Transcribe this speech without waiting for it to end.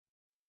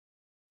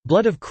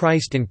Blood of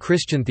Christ in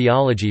Christian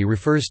theology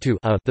refers to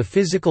the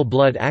physical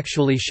blood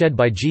actually shed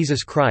by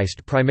Jesus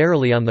Christ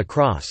primarily on the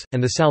cross,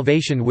 and the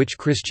salvation which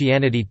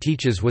Christianity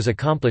teaches was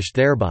accomplished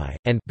thereby,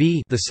 and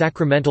b the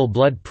sacramental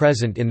blood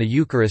present in the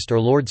Eucharist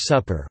or Lord's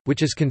Supper,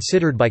 which is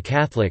considered by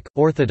Catholic,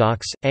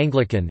 Orthodox,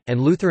 Anglican,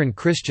 and Lutheran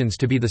Christians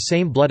to be the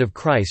same blood of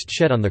Christ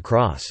shed on the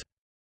cross.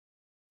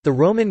 The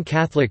Roman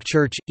Catholic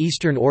Church,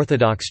 Eastern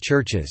Orthodox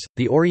Churches,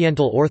 the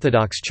Oriental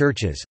Orthodox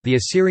Churches, the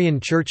Assyrian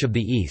Church of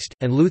the East,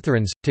 and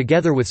Lutherans,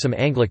 together with some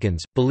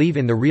Anglicans, believe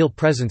in the real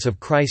presence of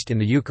Christ in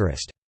the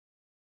Eucharist.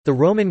 The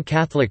Roman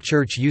Catholic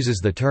Church uses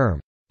the term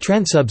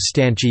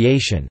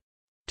transubstantiation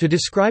to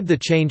describe the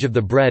change of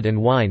the bread and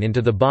wine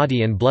into the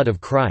body and blood of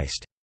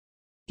Christ.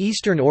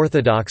 Eastern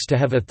Orthodox to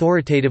have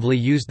authoritatively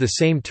used the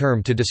same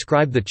term to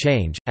describe the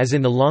change, as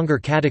in the longer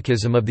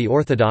Catechism of the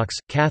Orthodox,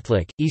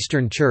 Catholic,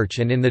 Eastern Church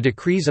and in the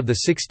decrees of the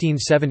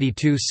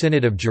 1672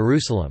 Synod of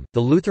Jerusalem. The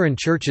Lutheran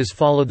churches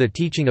follow the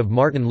teaching of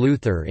Martin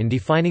Luther in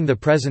defining the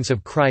presence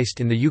of Christ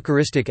in the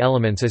Eucharistic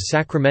elements as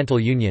sacramental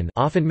union,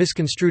 often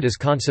misconstrued as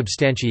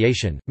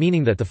consubstantiation,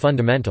 meaning that the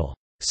fundamental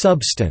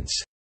substance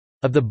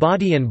of the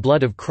body and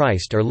blood of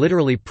Christ are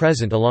literally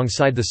present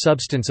alongside the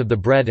substance of the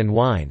bread and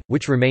wine,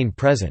 which remain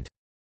present.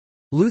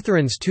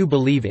 Lutherans too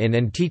believe in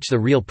and teach the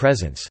real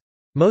presence.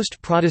 Most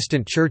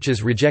Protestant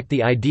churches reject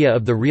the idea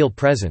of the real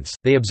presence,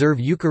 they observe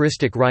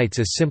Eucharistic rites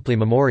as simply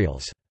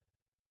memorials.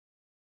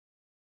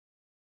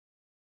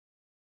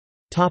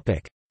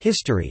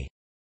 History.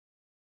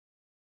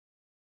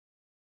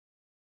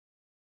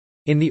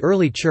 In the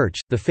early Church,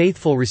 the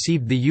faithful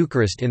received the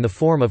Eucharist in the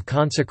form of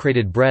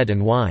consecrated bread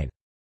and wine.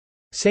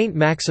 Saint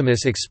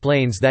Maximus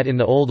explains that in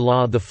the Old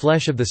Law the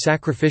flesh of the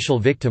sacrificial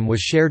victim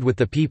was shared with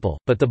the people,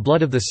 but the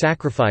blood of the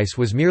sacrifice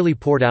was merely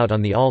poured out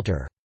on the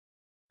altar.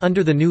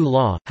 Under the New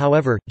Law,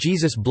 however,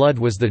 Jesus' blood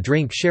was the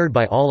drink shared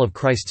by all of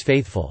Christ's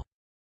faithful.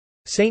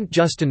 Saint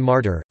Justin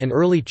Martyr, an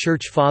early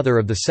Church father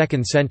of the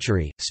 2nd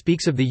century,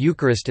 speaks of the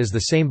Eucharist as the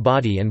same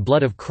body and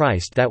blood of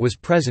Christ that was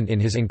present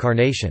in his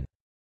incarnation.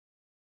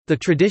 The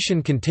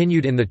tradition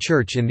continued in the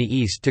Church in the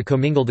East to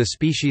commingle the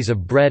species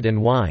of bread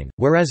and wine,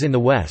 whereas in the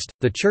West,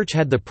 the Church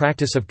had the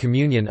practice of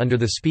communion under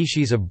the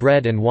species of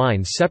bread and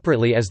wine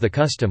separately as the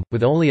custom,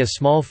 with only a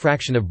small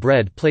fraction of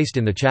bread placed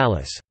in the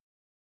chalice.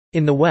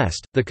 In the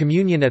West, the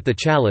communion at the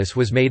chalice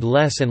was made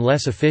less and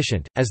less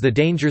efficient, as the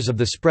dangers of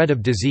the spread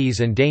of disease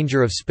and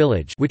danger of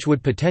spillage, which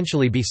would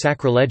potentially be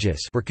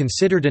sacrilegious, were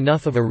considered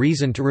enough of a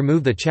reason to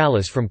remove the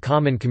chalice from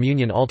common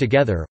communion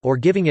altogether, or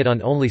giving it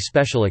on only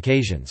special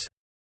occasions.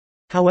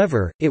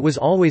 However, it was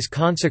always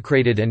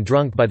consecrated and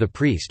drunk by the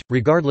priest,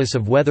 regardless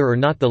of whether or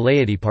not the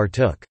laity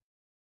partook.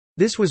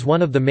 This was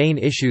one of the main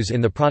issues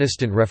in the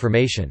Protestant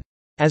Reformation.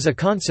 As a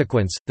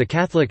consequence, the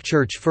Catholic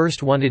Church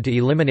first wanted to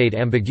eliminate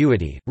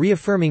ambiguity,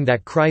 reaffirming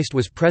that Christ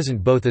was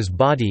present both as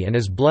body and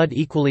as blood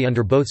equally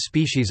under both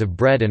species of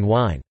bread and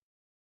wine.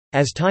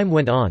 As time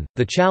went on,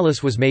 the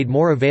chalice was made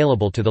more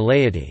available to the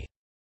laity.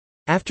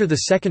 After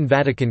the Second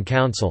Vatican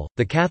Council,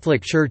 the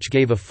Catholic Church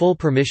gave a full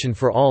permission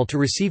for all to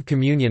receive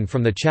communion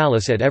from the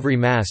chalice at every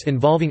Mass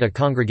involving a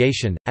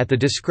congregation, at the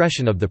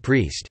discretion of the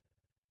priest.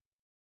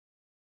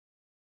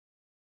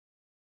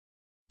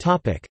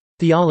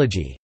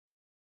 Theology.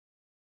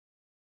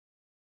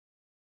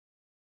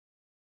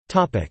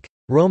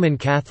 Roman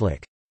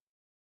Catholic.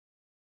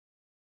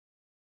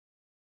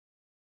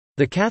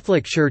 The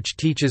Catholic Church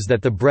teaches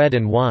that the bread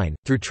and wine,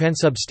 through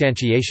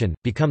transubstantiation,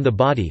 become the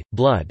body,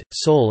 blood,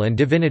 soul and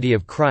divinity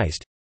of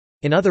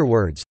Christ—in other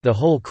words, the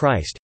whole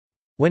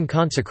Christ—when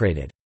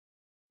consecrated.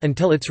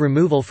 Until its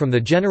removal from the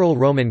general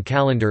Roman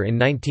calendar in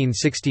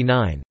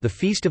 1969, the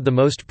Feast of the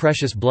Most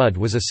Precious Blood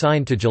was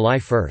assigned to July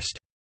 1.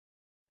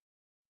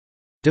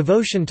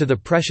 Devotion to the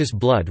precious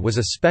blood was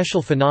a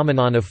special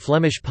phenomenon of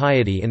Flemish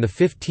piety in the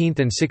 15th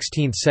and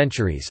 16th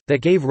centuries, that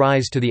gave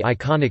rise to the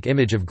iconic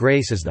image of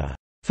grace as the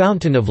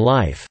fountain of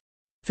life,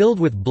 filled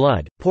with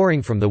blood,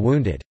 pouring from the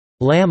wounded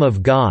Lamb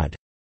of God,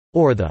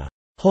 or the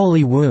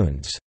holy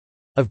wounds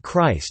of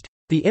Christ.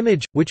 The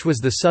image, which was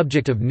the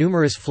subject of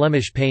numerous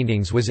Flemish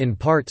paintings, was in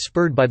part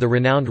spurred by the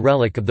renowned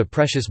relic of the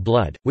precious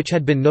blood, which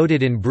had been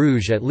noted in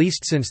Bruges at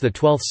least since the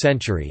 12th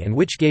century and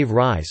which gave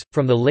rise,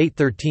 from the late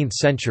 13th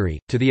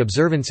century, to the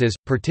observances,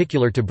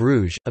 particular to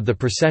Bruges, of the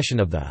procession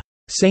of the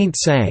Saint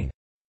Sang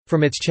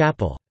from its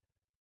chapel.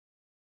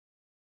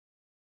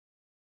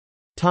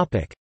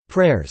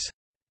 Prayers.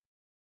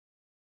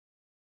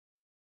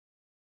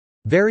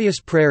 Various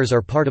prayers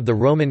are part of the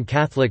Roman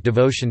Catholic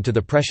devotion to the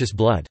precious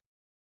blood.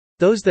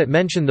 Those that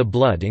mention the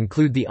blood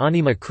include the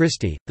Anima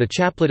Christi, the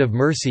Chaplet of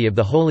Mercy of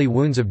the Holy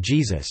Wounds of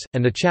Jesus,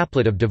 and the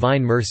Chaplet of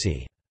Divine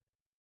Mercy.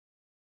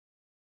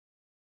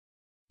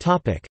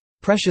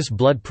 Precious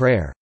blood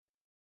prayer.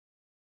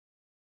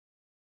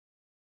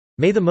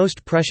 May the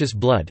most precious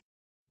blood,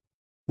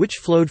 which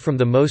flowed from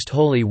the most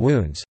holy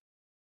wounds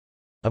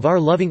of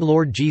our loving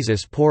Lord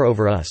Jesus, pour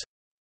over us,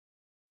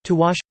 to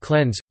wash,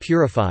 cleanse,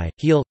 purify,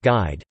 heal,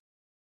 guide,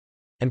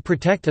 and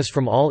protect us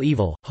from all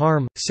evil,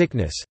 harm,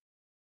 sickness,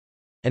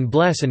 and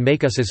bless and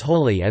make us as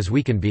holy as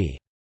we can be.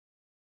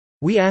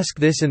 We ask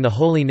this in the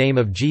holy name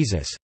of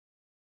Jesus,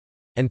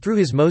 and through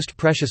his most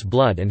precious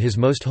blood and his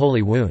most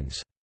holy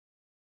wounds.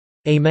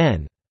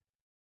 Amen.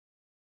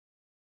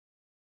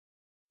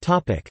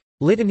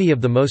 Litany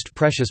of the Most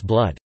Precious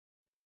Blood.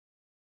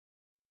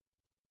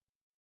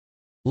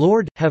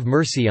 Lord, have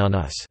mercy on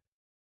us.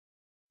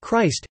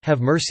 Christ,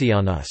 have mercy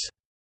on us.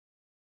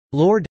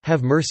 Lord,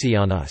 have mercy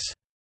on us.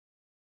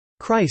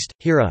 Christ,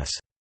 hear us.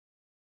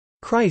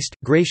 Christ,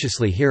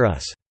 graciously hear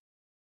us.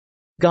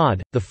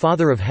 God, the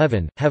Father of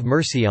heaven, have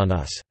mercy on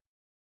us.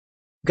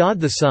 God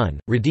the Son,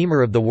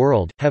 Redeemer of the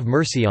world, have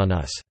mercy on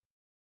us.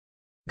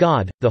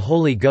 God, the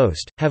Holy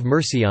Ghost, have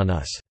mercy on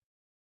us.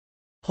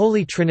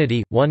 Holy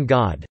Trinity, one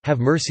God, have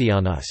mercy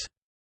on us.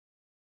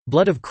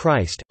 Blood of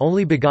Christ,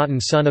 only begotten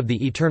Son of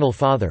the Eternal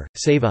Father,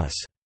 save us.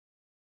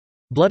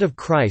 Blood of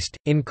Christ,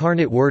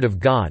 incarnate Word of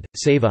God,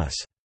 save us.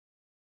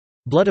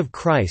 Blood of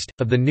Christ,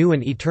 of the New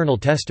and Eternal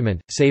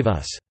Testament, save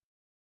us.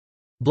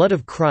 Blood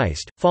of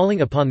Christ,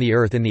 falling upon the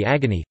earth in the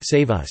agony,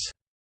 save us.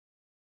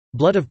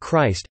 Blood of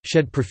Christ,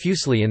 shed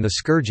profusely in the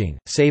scourging,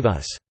 save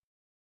us.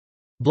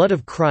 Blood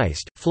of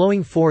Christ,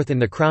 flowing forth in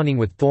the crowning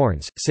with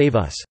thorns, save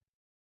us.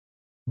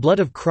 Blood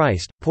of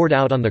Christ, poured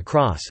out on the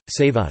cross,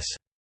 save us.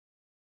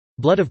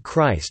 Blood of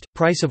Christ,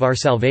 price of our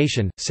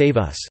salvation, save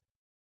us.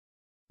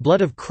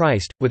 Blood of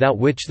Christ, without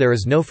which there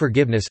is no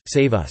forgiveness,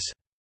 save us.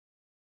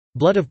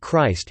 Blood of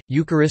Christ,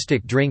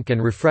 Eucharistic drink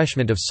and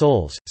refreshment of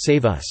souls,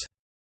 save us.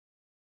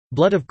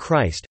 Blood of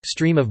Christ,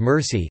 stream of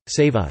mercy,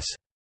 save us.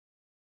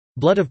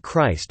 Blood of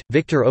Christ,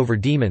 victor over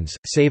demons,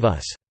 save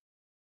us.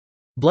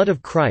 Blood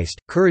of Christ,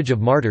 courage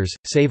of martyrs,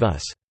 save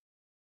us.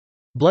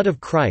 Blood of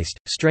Christ,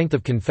 strength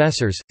of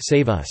confessors,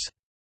 save us.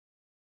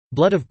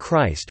 Blood of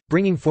Christ,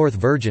 bringing forth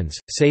virgins,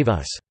 save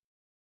us.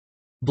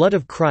 Blood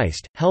of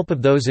Christ, help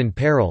of those in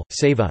peril,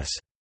 save us.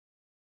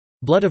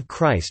 Blood of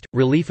Christ,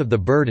 relief of the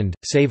burdened,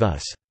 save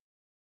us.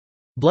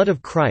 Blood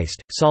of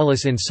Christ,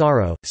 solace in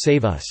sorrow,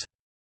 save us.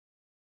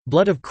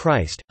 Blood of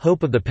Christ,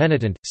 hope of the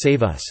penitent,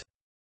 save us.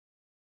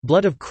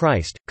 Blood of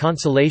Christ,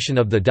 consolation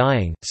of the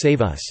dying,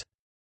 save us.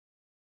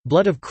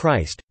 Blood of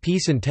Christ,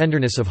 peace and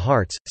tenderness of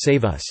hearts,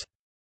 save us.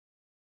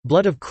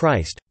 Blood of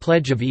Christ,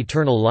 pledge of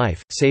eternal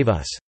life, save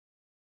us.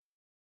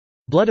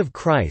 Blood of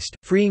Christ,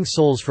 freeing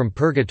souls from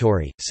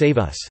purgatory, save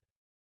us.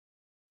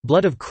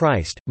 Blood of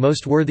Christ,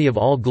 most worthy of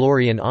all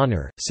glory and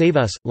honor, save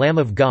us. Lamb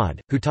of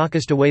God, who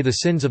takest away the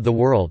sins of the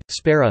world,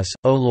 spare us,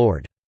 O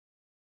Lord.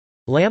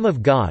 Lamb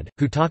of God,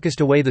 who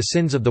takest away the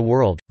sins of the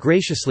world,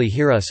 graciously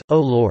hear us,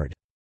 O Lord.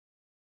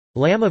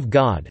 Lamb of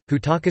God, who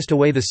takest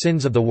away the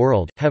sins of the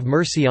world, have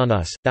mercy on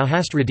us. Thou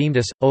hast redeemed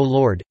us, O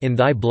Lord, in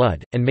thy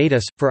blood, and made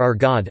us, for our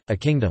God, a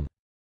kingdom.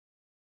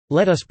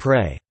 Let us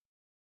pray.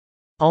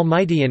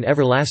 Almighty and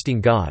everlasting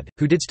God,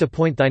 who didst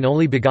appoint thine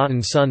only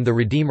begotten Son the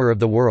Redeemer of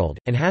the world,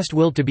 and hast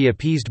willed to be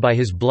appeased by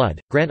his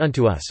blood, grant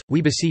unto us,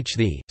 we beseech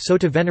thee, so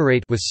to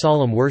venerate with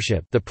solemn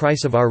worship the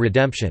price of our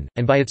redemption,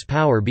 and by its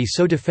power be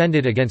so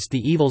defended against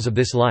the evils of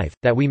this life,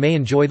 that we may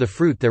enjoy the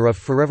fruit thereof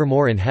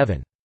forevermore in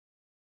heaven.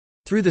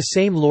 Through the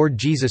same Lord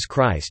Jesus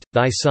Christ,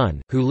 thy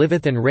Son, who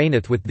liveth and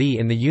reigneth with thee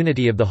in the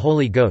unity of the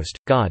Holy Ghost,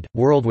 God,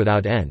 world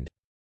without end.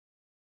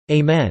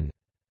 Amen.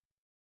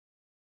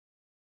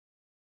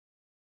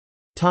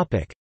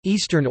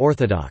 Eastern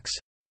Orthodox.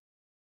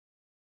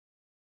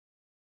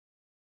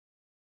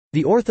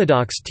 The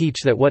Orthodox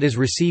teach that what is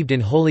received in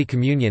Holy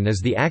Communion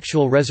is the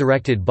actual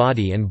resurrected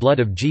body and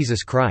blood of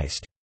Jesus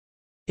Christ.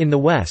 In the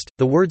West,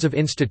 the words of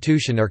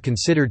institution are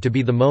considered to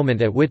be the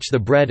moment at which the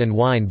bread and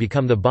wine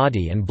become the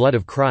body and blood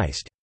of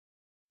Christ.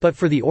 But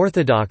for the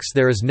Orthodox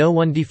there is no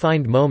one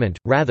defined moment,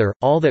 rather,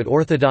 all that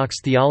Orthodox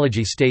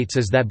theology states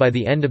is that by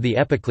the end of the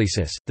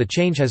epiclesis, the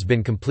change has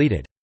been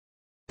completed.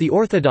 The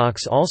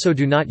Orthodox also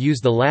do not use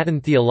the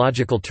Latin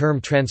theological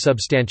term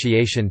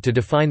transubstantiation to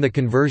define the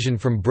conversion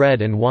from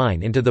bread and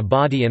wine into the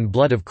body and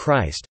blood of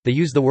Christ, they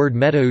use the word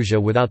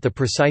metausia without the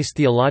precise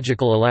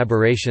theological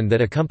elaboration that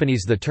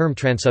accompanies the term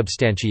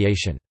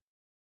transubstantiation.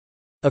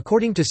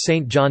 According to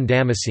Saint John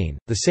Damascene,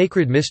 the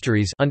sacred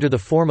mysteries under the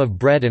form of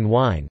bread and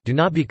wine do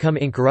not become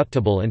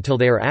incorruptible until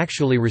they are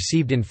actually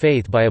received in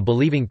faith by a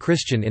believing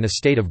Christian in a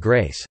state of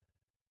grace.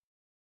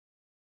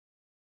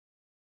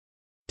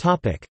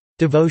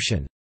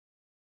 Devotion.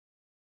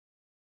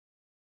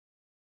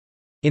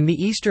 In the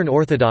Eastern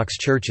Orthodox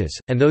churches,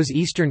 and those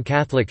Eastern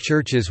Catholic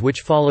churches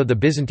which follow the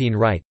Byzantine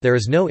Rite, there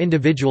is no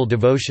individual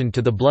devotion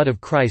to the blood of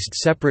Christ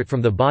separate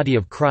from the body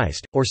of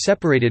Christ, or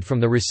separated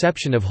from the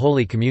reception of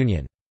Holy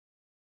Communion.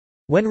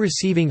 When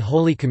receiving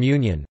Holy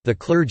Communion, the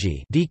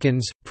clergy,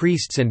 deacons,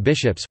 priests and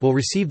bishops will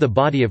receive the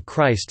body of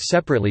Christ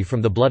separately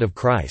from the blood of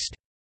Christ.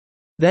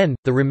 Then,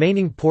 the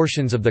remaining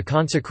portions of the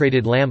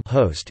consecrated lamb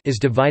host is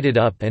divided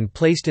up and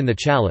placed in the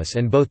chalice,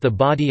 and both the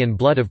body and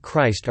blood of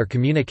Christ are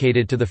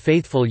communicated to the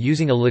faithful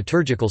using a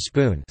liturgical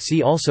spoon.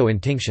 See also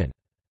intinction.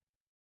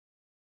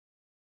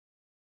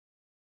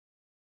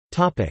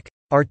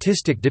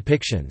 Artistic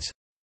depictions.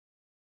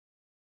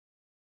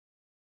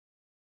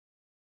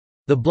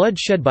 The blood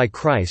shed by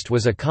Christ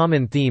was a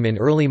common theme in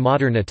early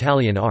modern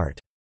Italian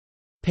art.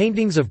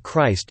 Paintings of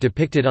Christ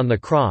depicted on the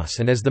cross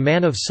and as the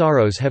Man of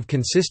Sorrows have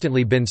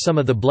consistently been some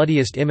of the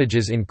bloodiest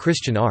images in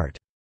Christian art.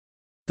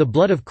 The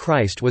blood of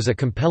Christ was a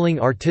compelling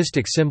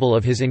artistic symbol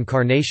of his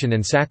incarnation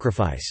and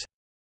sacrifice.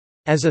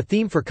 As a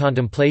theme for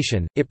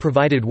contemplation, it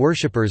provided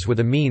worshippers with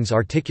a means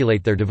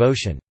articulate their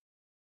devotion.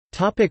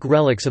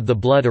 Relics of the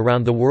blood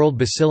around the world.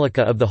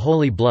 Basilica of the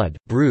Holy Blood,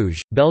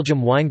 Bruges,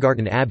 Belgium.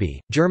 Weingarten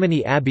Abbey,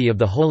 Germany. Abbey of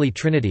the Holy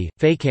Trinity,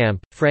 Fécamp,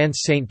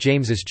 France. St.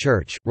 James's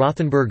Church,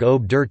 Rothenburg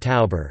ob der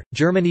Tauber,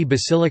 Germany.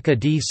 Basilica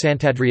di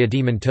Sant'Andrea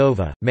di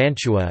Mantova,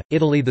 Mantua,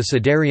 Italy. The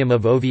Sudarium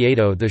of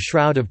Oviedo, the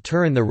Shroud of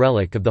Turin. The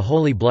Relic of the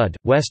Holy Blood,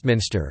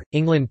 Westminster,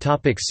 England.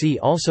 See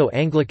also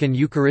Anglican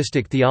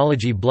Eucharistic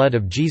Theology. Blood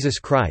of Jesus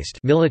Christ,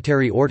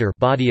 Military Order,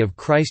 Body of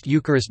Christ.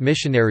 Eucharist.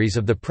 Missionaries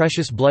of the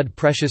Precious Blood,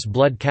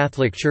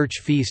 Catholic Church.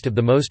 Feast of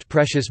the Most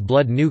Precious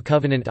Blood. New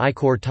Covenant.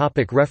 Ichor.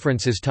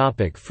 References.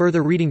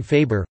 Further reading.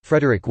 Faber,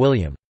 Frederick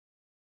William.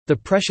 The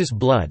Precious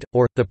Blood,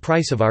 or, The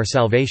Price of Our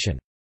Salvation.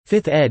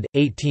 5th ed.,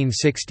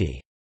 1860.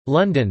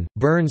 London,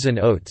 Burns and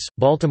Oates,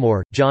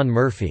 Baltimore, John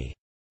Murphy.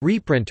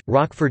 Reprint,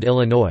 Rockford,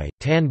 Illinois,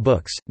 Tan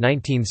Books,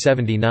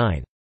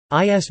 1979.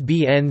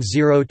 ISBN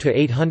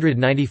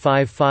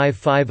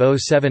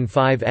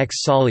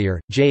 0-895-55075-X.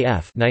 Salyer, J.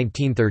 F.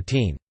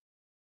 1913.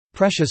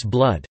 Precious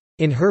Blood.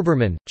 In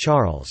Herbermann,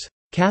 Charles.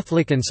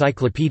 Catholic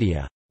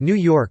Encyclopedia. New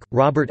York,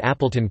 Robert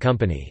Appleton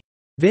Company.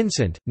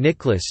 Vincent,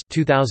 Nicholas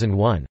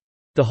 2001.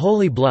 The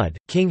Holy Blood,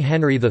 King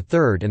Henry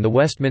III and the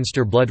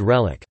Westminster Blood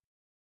Relic.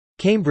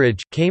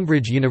 Cambridge,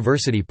 Cambridge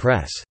University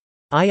Press.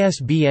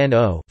 ISBN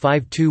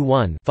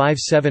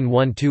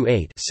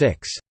 0-521-57128-6.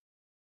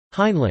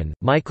 Heinlein,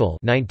 Michael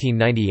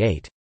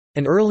 1998.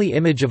 An Early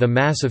Image of a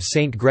Mass of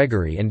St.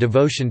 Gregory and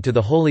Devotion to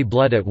the Holy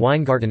Blood at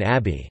Weingarten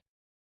Abbey.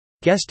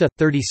 Gesta,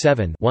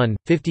 37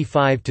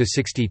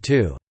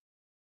 55–62.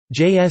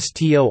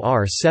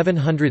 JSTOR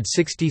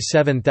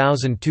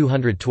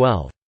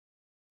 767212.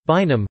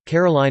 Bynum,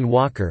 Caroline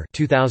Walker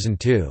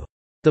 2002.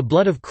 The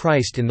Blood of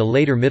Christ in the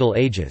Later Middle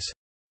Ages.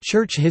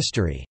 Church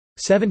History.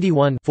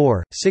 71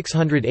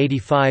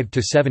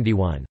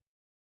 685–71.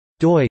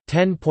 doi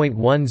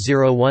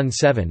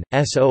 10.1017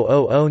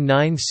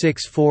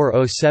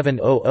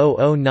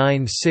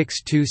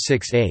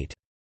 S00096407000962268.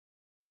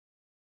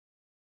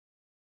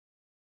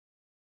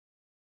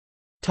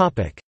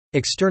 Topic: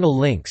 External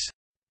links.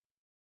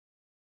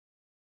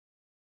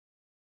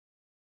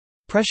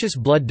 Precious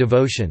Blood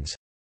Devotions.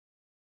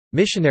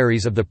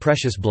 Missionaries of the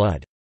Precious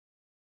Blood.